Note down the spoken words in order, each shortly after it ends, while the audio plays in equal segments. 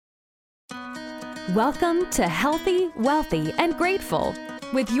Welcome to Healthy, Wealthy, and Grateful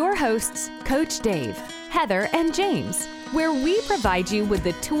with your hosts, Coach Dave, Heather, and James, where we provide you with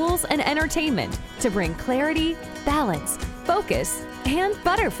the tools and entertainment to bring clarity, balance, focus, and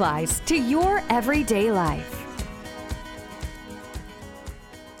butterflies to your everyday life.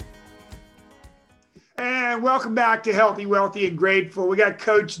 And welcome back to Healthy, Wealthy, and Grateful. We got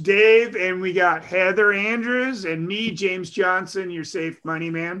Coach Dave and we got Heather Andrews and me, James Johnson, your safe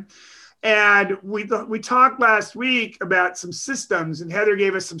money man. And we talked last week about some systems, and Heather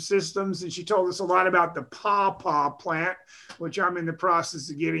gave us some systems, and she told us a lot about the pawpaw plant, which I'm in the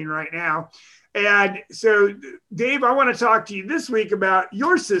process of getting right now. And so, Dave, I want to talk to you this week about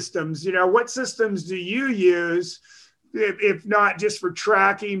your systems. You know, what systems do you use, if not just for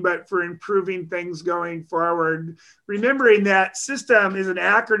tracking, but for improving things going forward? Remembering that system is an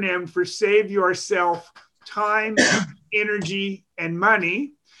acronym for Save Yourself Time, Energy, and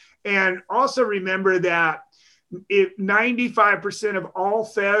Money. And also remember that if 95% of all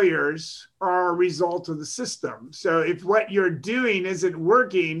failures are a result of the system. So if what you're doing isn't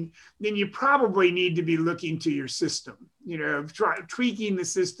working, then you probably need to be looking to your system, tweaking the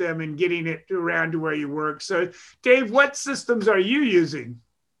system and getting it around to where you work. So Dave, what systems are you using?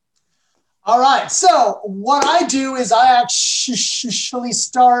 All right. So what I do is I actually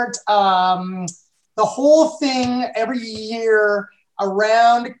start the whole thing every year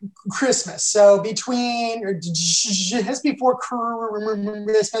around Christmas. So just before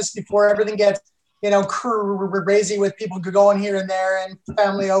Christmas, before everything gets, crazy with people going here and there and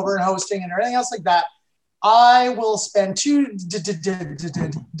family over and hosting and everything else like that, I will spend 2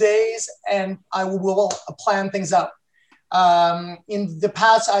 days and I will plan things out. In the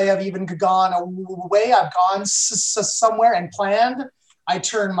past, I have even gone away. I've gone somewhere and planned. I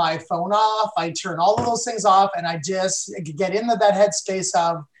turn my phone off. I turn all of those things off, and I just get into that headspace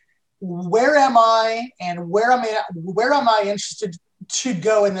of where am I and where am I interested to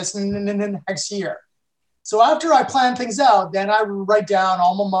go in this next year. So after I plan things out, then I write down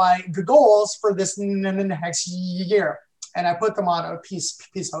all of my goals for this next year, and I put them on a piece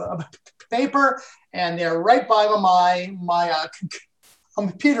of paper, and they're right by my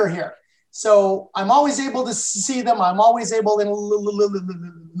computer here. So I'm always able to see them. I'm always able to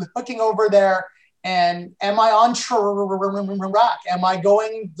looking over there. And am I on track? Am I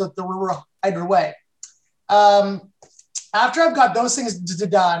going the right way? After I've got those things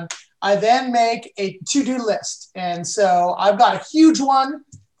done, I then make a to-do list. And so I've got a huge one,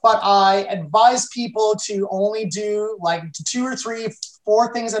 but I advise people to only do like 2 or 3,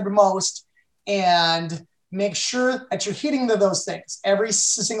 4 things at the most, and make sure that you're hitting those things every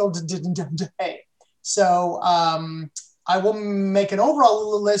single day. So I will make an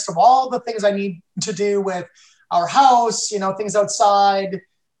overall list of all the things I need to do with our house, things outside,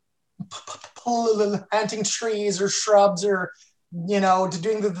 planting trees or shrubs or,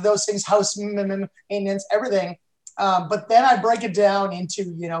 doing those things, house maintenance, everything. But then I break it down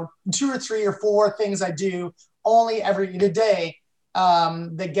into, 2 or 3 or 4 things I do only every day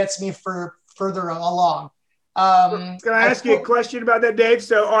that gets me further along. Can I ask you a question about that, Dave?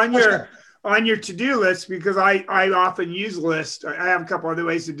 So on your to-do list, because I often use lists, I have a couple other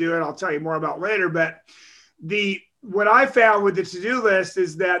ways to do it. I'll tell you more about later. But what I found with the to-do list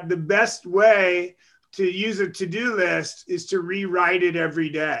is that the best way to use a to-do list is to rewrite it every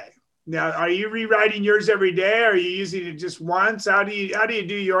day. Now, are you rewriting yours every day? Or are you using it just once? How do you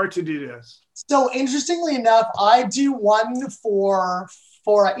do your to-do list? So interestingly enough, I do one for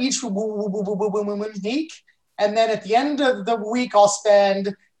each week. And then at the end of the week, I'll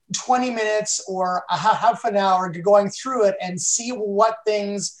spend 20 minutes or a half an hour going through it and see what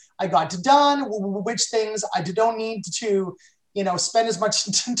things I got done, which things I don't need to, spend as much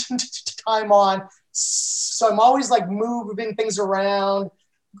time on. So I'm always like moving things around,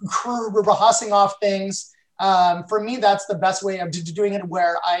 rehearsing off things. For me, that's the best way of doing it,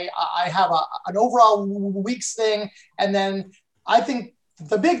 where I have an overall week's thing. And then I think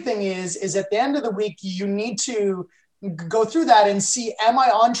the big thing is at the end of the week, you need to go through that and see, am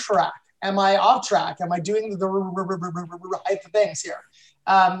I on track? Am I off track? Am I doing the right things here?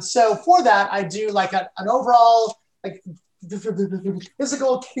 So for that, I do like an overall like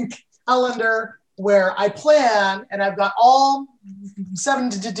physical calendar where I plan, and I've got all 7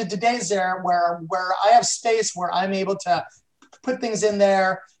 days there where I have space where I'm able to put things in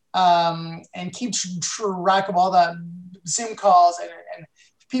there and keep track of all the Zoom calls and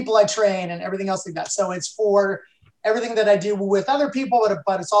people I train and everything else like that. So it's for everything that I do with other people,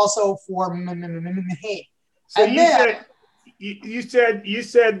 but it's also for me. So you said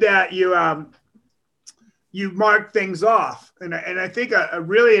that you mark things off. And I think a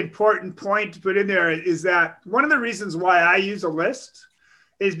really important point to put in there is that one of the reasons why I use a list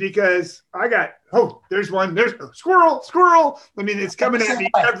is because I got, there's a squirrel. I mean, it's coming at me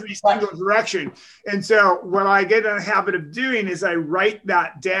every single direction. And so what I get in a habit of doing is I write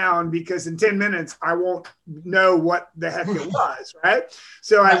that down, because in 10 minutes, I won't know what the heck it was, right?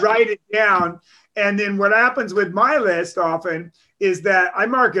 So I write it down. And then what happens with my list often is that I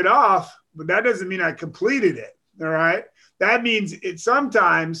mark it off, but that doesn't mean I completed it, all right? That means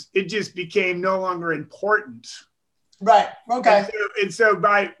sometimes it just became no longer important. Right. Okay. And so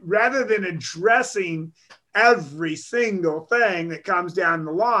by rather than addressing every single thing that comes down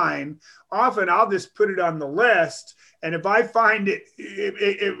the line, often I'll just put it on the list. And if I find it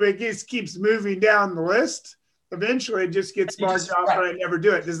just keeps moving down the list, eventually it just gets marked off, and I never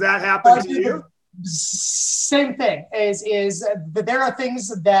do it. Does that happen to you? Same thing is there are things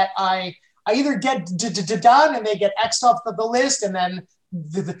that I either get done and they get X'd off the list, and then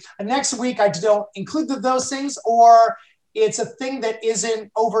the next week I don't include those things, or it's a thing that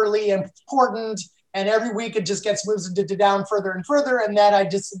isn't overly important, and every week it just gets moved down further and further, and then I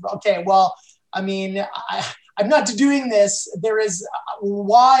just, I'm not doing this.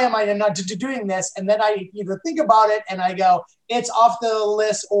 Why am I not doing this? And then I either think about it and I go, it's off the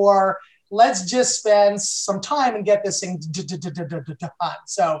list, or let's just spend some time and get this thing done.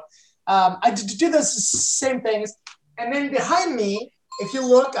 So I do those same things. And then behind me, if you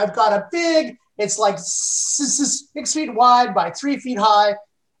look, I've got a big, it's like 6 feet wide by 3 feet high.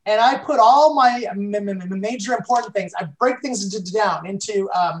 And I put all my major important things, I break things down into,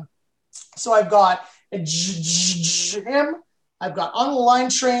 so I've got a gym, I've got online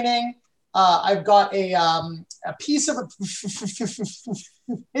training, I've got a piece of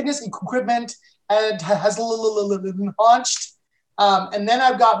fitness equipment and has launched. And then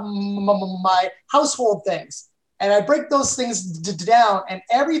I've got my household things. And I break those things down, and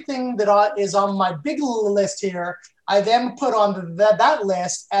everything that is on my big list here, I then put on that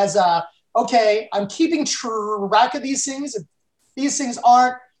list as I'm keeping track of these things. These things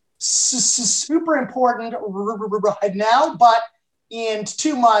aren't super important right now, but in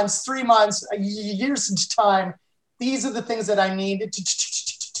 2 months, 3 months, a year's time, these are the things that I need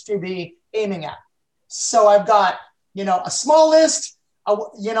to be aiming at. So I've got, a small list,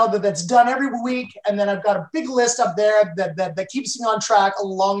 that's done every week. And then I've got a big list up there that keeps me on track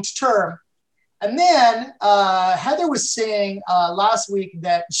long term. And then Heather was saying last week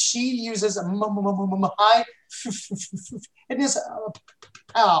that she uses a High Fitness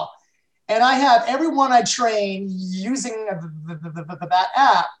Pal. And I have everyone I train using that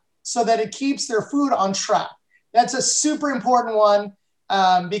app so that it keeps their food on track. That's a super important one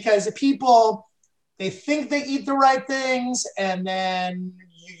because people, they think they eat the right things, and then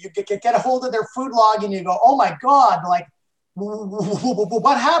you get a hold of their food log and you go, oh my God, like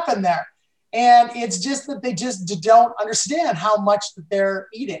what happened there? And it's just that they just don't understand how much that they're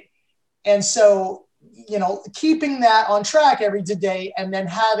eating. And so, keeping that on track every day, and then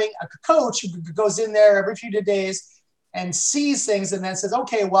having a coach who goes in there every few days and sees things and then says,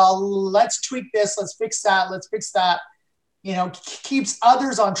 okay, well, let's tweak this, let's fix that, keeps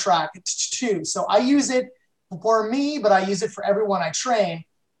others on track too. So I use it for me, but I use it for everyone I train.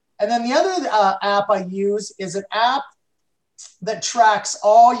 And then the other app I use is an app that tracks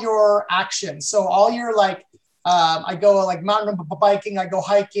all your actions. So all your I go mountain biking, I go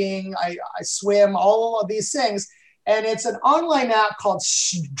hiking, I swim, all of these things. And it's an online app called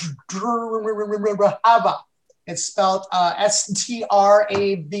Strava. It's spelled Strava.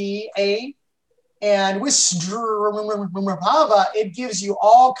 And with Strava, it gives you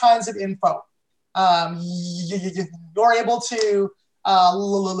all kinds of info. You're able to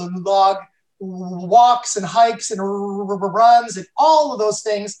log walks and hikes and runs and all of those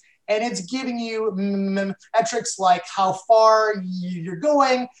things. And it's giving you metrics like how far you're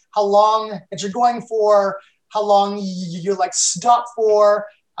going, how long that you're going for, how long you stop for,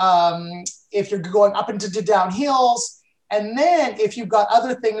 if you're going up and down hills. And then if you've got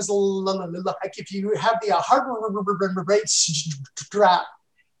other things, like if you have the heart rate strap,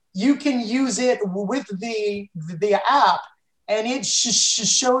 you can use it with the app, and it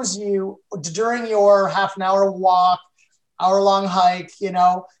shows you during your half an hour walk, hour-long hike,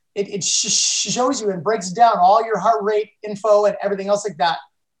 it shows you and breaks down all your heart rate info and everything else like that.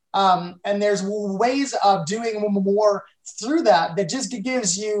 And there's ways of doing more through that just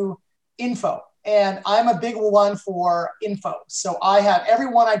gives you info. And I'm a big one for info. So I have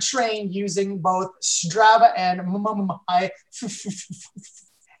everyone I train using both Strava and my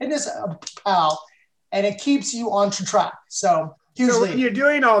Fitness Pal, and it keeps you on track. So hugely. So when you're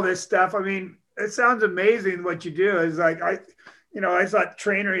doing all this stuff, I mean, it sounds amazing what you do. Is like I thought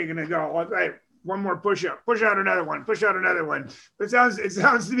trainer, you're gonna go, all right, one more push up, push out another one, push out another one. But it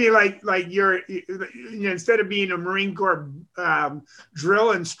sounds to me like instead of being a Marine Corps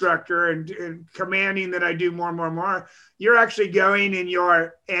drill instructor and commanding that I do more and more and more, you're actually going and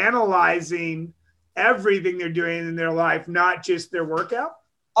you're analyzing everything they're doing in their life, not just their workout.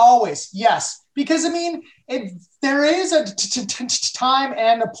 Always, yes. Because I mean, there is a time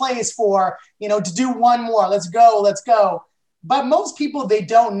and a place for, to do one more. Let's go. But most people, they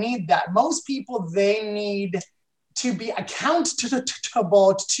don't need that. Most people, they need to be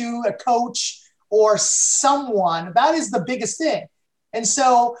accountable to a coach or someone. That is the biggest thing. And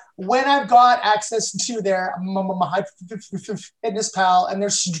so when I've got access to their MyFitnessPal and their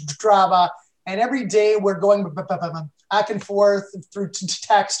Strava, and every day we're going back and forth through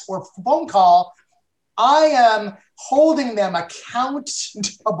text or phone call, I am holding them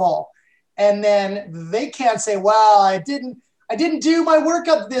accountable. And then they can't say, well, I didn't do my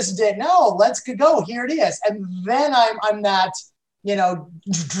workout this day. No, let's go. Here it is. And then I'm that,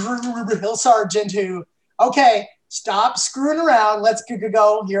 drill sergeant who, okay, stop screwing around. Let's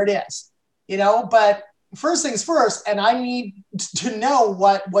go. Here it is. But first things first, and I need to know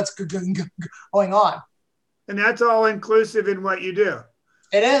what's going on. And that's all inclusive in what you do.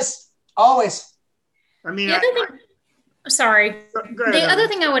 It is, always. I mean, the other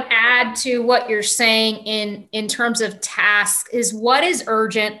thing I would add to what you're saying in terms of tasks is what is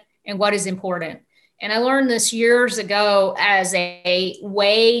urgent and what is important. And I learned this years ago as a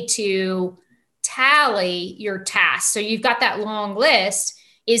way to tally your tasks. So you've got that long list.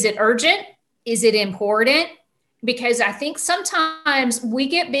 Is it urgent? Is it important? Because I think sometimes we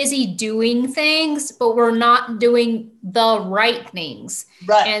get busy doing things, but we're not doing the right things.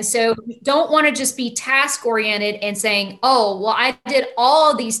 Right. And so you don't want to just be task oriented and saying, oh, well, I did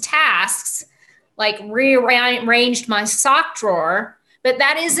all these tasks, like rearranged my sock drawer, but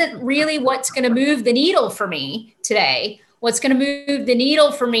that isn't really what's going to move the needle for me today. What's going to move the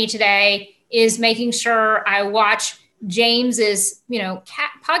needle for me today is making sure I watch James's,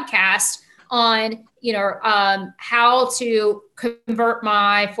 podcast on, how to convert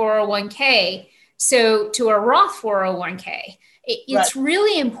my 401k to a Roth 401k. It's right.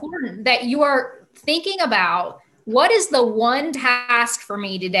 really important that you are thinking about what is the one task for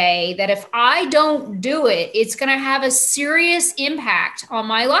me today that if I don't do it, it's going to have a serious impact on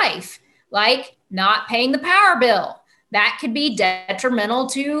my life, like not paying the power bill. That could be detrimental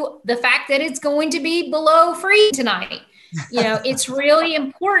to the fact that it's going to be below free tonight. It's really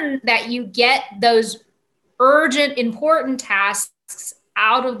important that you get those urgent, important tasks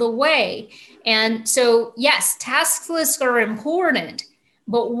out of the way. And so, yes, task lists are important,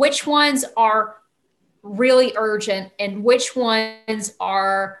 but which ones are really urgent and which ones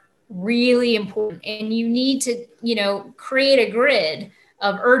are really important? And you need to, create a grid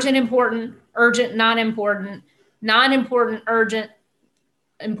of urgent, important, urgent, non-important, urgent,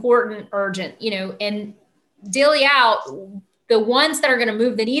 important, urgent, and dilly out the ones that are going to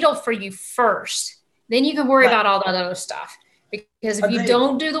move the needle for you first. Then you can worry about all the other stuff. Because if you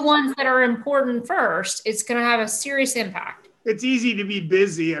don't do the ones that are important first, it's going to have a serious impact. It's easy to be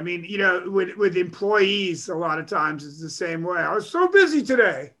busy. I mean, with employees, a lot of times it's the same way. I was so busy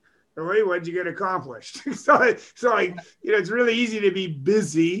today. Really, what'd you get accomplished? so it's really easy to be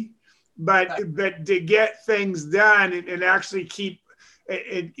busy, but to get things done and actually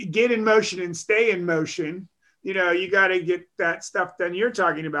get in motion and stay in motion, you got to get that stuff done you're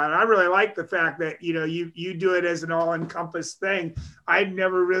talking about. I really like the fact that, you do it as an all-encompassed thing. I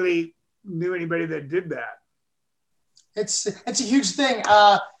never really knew anybody that did that. It's a huge thing.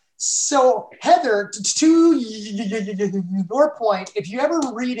 So Heather, to your point, if you ever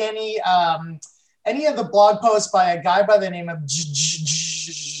read any of the blog posts by a guy by the name of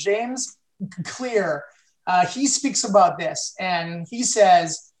James Clear, he speaks about this, and he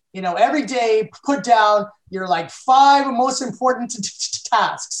says, every day put down your 5 most important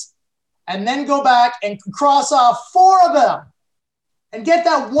tasks, and then go back and cross off 4 of them, and get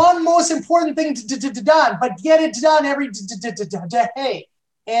that one most important thing done, but get it done every day.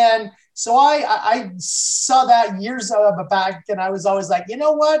 And so I saw that years back, and I was always like, you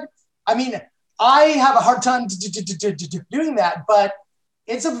know what? I mean, I have a hard time doing that, but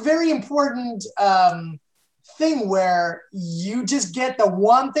it's a very important thing where you just get the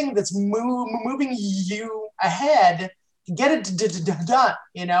one thing that's moving you ahead, get it done,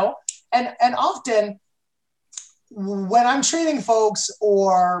 And often when I'm training folks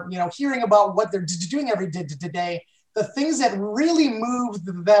or, hearing about what they're doing every day, the things that really move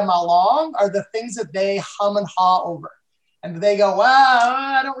them along are the things that they hum and haw over. and they go, well,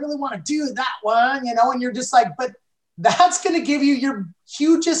 I don't really want to do that one, and you're just like, but that's going to give you your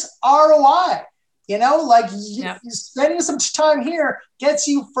hugest ROI, like you spending some time here gets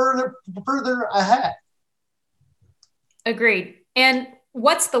you further ahead. Agreed. And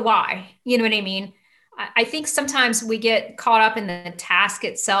what's the why? You know what I mean? I think sometimes we get caught up in the task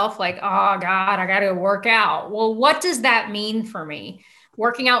itself, like, oh God, I got to work out. Well, what does that mean for me?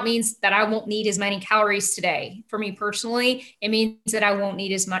 Working out means that I won't need as many calories today. For me personally, it means that I won't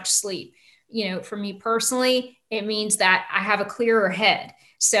need as much sleep. For me personally, it means that I have a clearer head.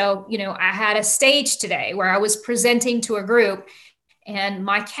 So, I had a stage today where I was presenting to a group, and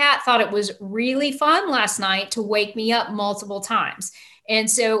my cat thought it was really fun last night to wake me up multiple times. And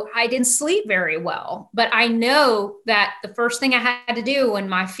so I didn't sleep very well, but I know that the first thing I had to do when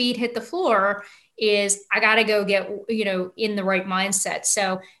my feet hit the floor is I got to go get, in the right mindset.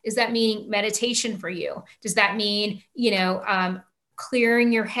 So does that mean meditation for you? Does that mean,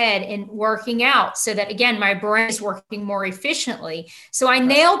 clearing your head and working out so that, again, my brain is working more efficiently? So I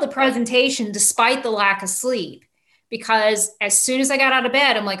nailed the presentation despite the lack of sleep, because as soon as I got out of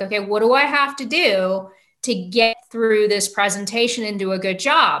bed, I'm like, okay, what do I have to do to get through this presentation and do a good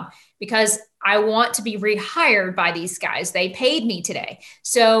job? Because I want to be rehired by these guys. They paid me today.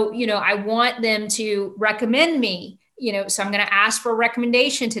 So, I want them to recommend me, so I'm going to ask for a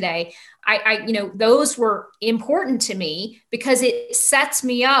recommendation today. Those were important to me because it sets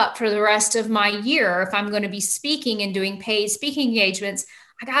me up for the rest of my year. If I'm going to be speaking and doing paid speaking engagements,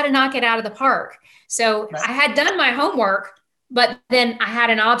 I got to knock it out of the park. So I had done my homework, but then I had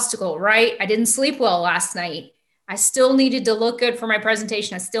an obstacle, right? I didn't sleep well last night. I still needed to look good for my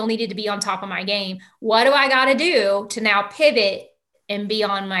presentation. I still needed to be on top of my game. What do I got to do to now pivot and be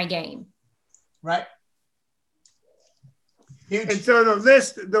on my game? Right. Huge. And so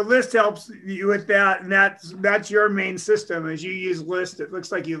the list helps you with that, and that's your main system. As you use list, it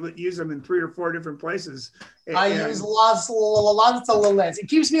looks like you use them in 3 or 4 different places. I use lots of little lists. It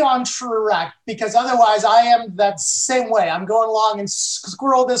keeps me on track, because otherwise I am that same way. I'm going along and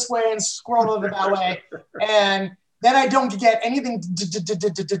squirrel this way and squirrel that way, and then I don't get anything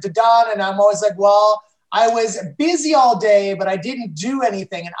done, and I'm always like, well, I was busy all day, but I didn't do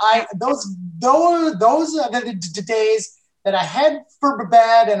anything. And those are the days that I head for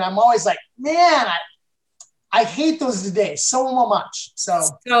bed, and I'm always like, man, I hate those days so much.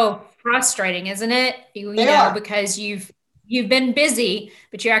 So frustrating, isn't it? Because you've been busy,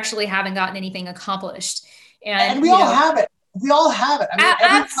 but you actually haven't gotten anything accomplished. And we all have it. We all have it. I mean,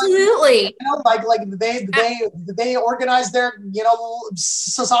 absolutely. They organized their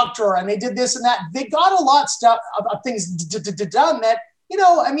sock drawer, and they did this and that. They got a lot of things done that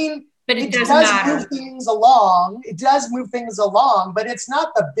But it does move things along. It does move things along, but it's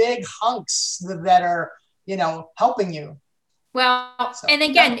not the big hunks that are, helping you. Well, and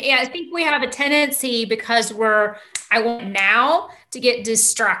again, I think we have a tendency, because I want now to get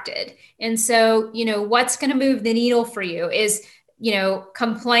distracted. And so, what's going to move the needle for you is,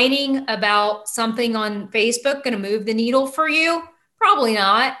 complaining about something on Facebook going to move the needle for you? Probably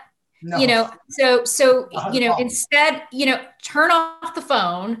not. No. So instead, turn off the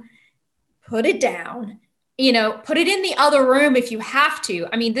phone, put it down, put it in the other room if you have to.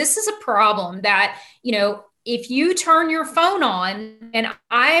 I mean, this is a problem that, if you turn your phone on, and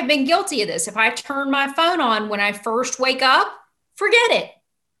I have been guilty of this, if I turn my phone on when I first wake up, forget it.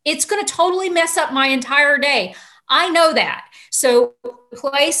 It's going to totally mess up my entire day. I know that. So the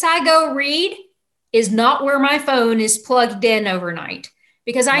place I go read is not where my phone is plugged in overnight.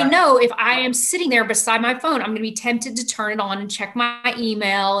 Because I know if I am sitting there beside my phone, I'm going to be tempted to turn it on and check my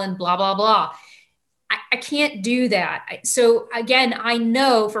email and blah, blah, blah. I can't do that. So again, I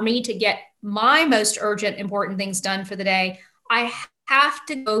know for me to get my most urgent, important things done for the day, I have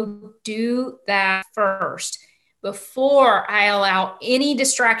to go do that first before I allow any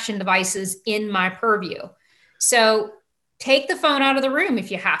distraction devices in my purview. So take the phone out of the room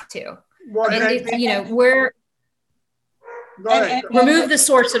if you have to. Well, remove the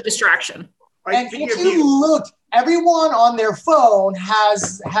source of distraction. And if you look, everyone on their phone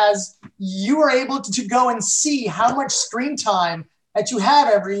you are able to go and see how much screen time that you have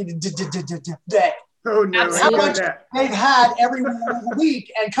every day. Oh no! How much they've had every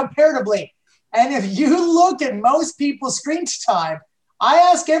week, and comparatively. And if you look at most people's screen time, I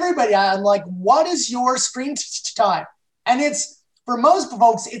ask everybody, I'm like, what is your screen time? And it's, for most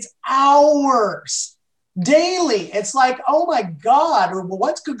folks, it's hours. Daily. It's like, oh my God,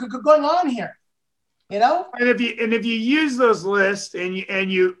 what's going on here? you know? And if you use those lists and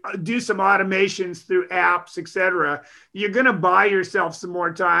you do some automations through apps, etc., you're going to buy yourself some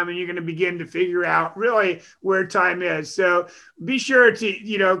more time, and you're going to begin to figure out really where time is. So be sure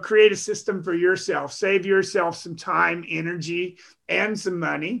to create a system for yourself, save yourself some time, energy, and some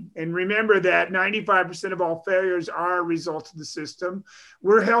money. And remember that 95% of all failures are a result of the system.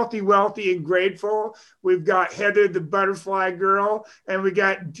 We're healthy, wealthy, and grateful. We've got Heather, the butterfly girl, and we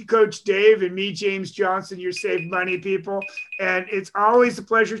got Coach Dave and me, James Johnson, your Save Money people. And it's always a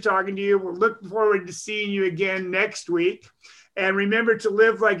pleasure talking to you. We're looking forward to seeing you again next week. And remember to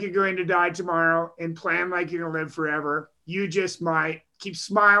live like you're going to die tomorrow and plan like you're going to live forever. You just might. Keep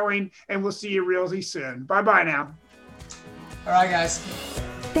smiling, and we'll see you really soon. Bye-bye now. All right, guys.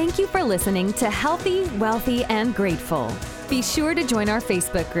 Thank you for listening to Healthy, Wealthy, and Grateful. Be sure to join our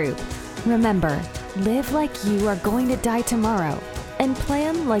Facebook group. Remember, live like you are going to die tomorrow and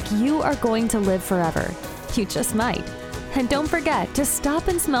plan like you are going to live forever. You just might. And don't forget to stop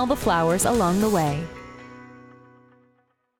and smell the flowers along the way.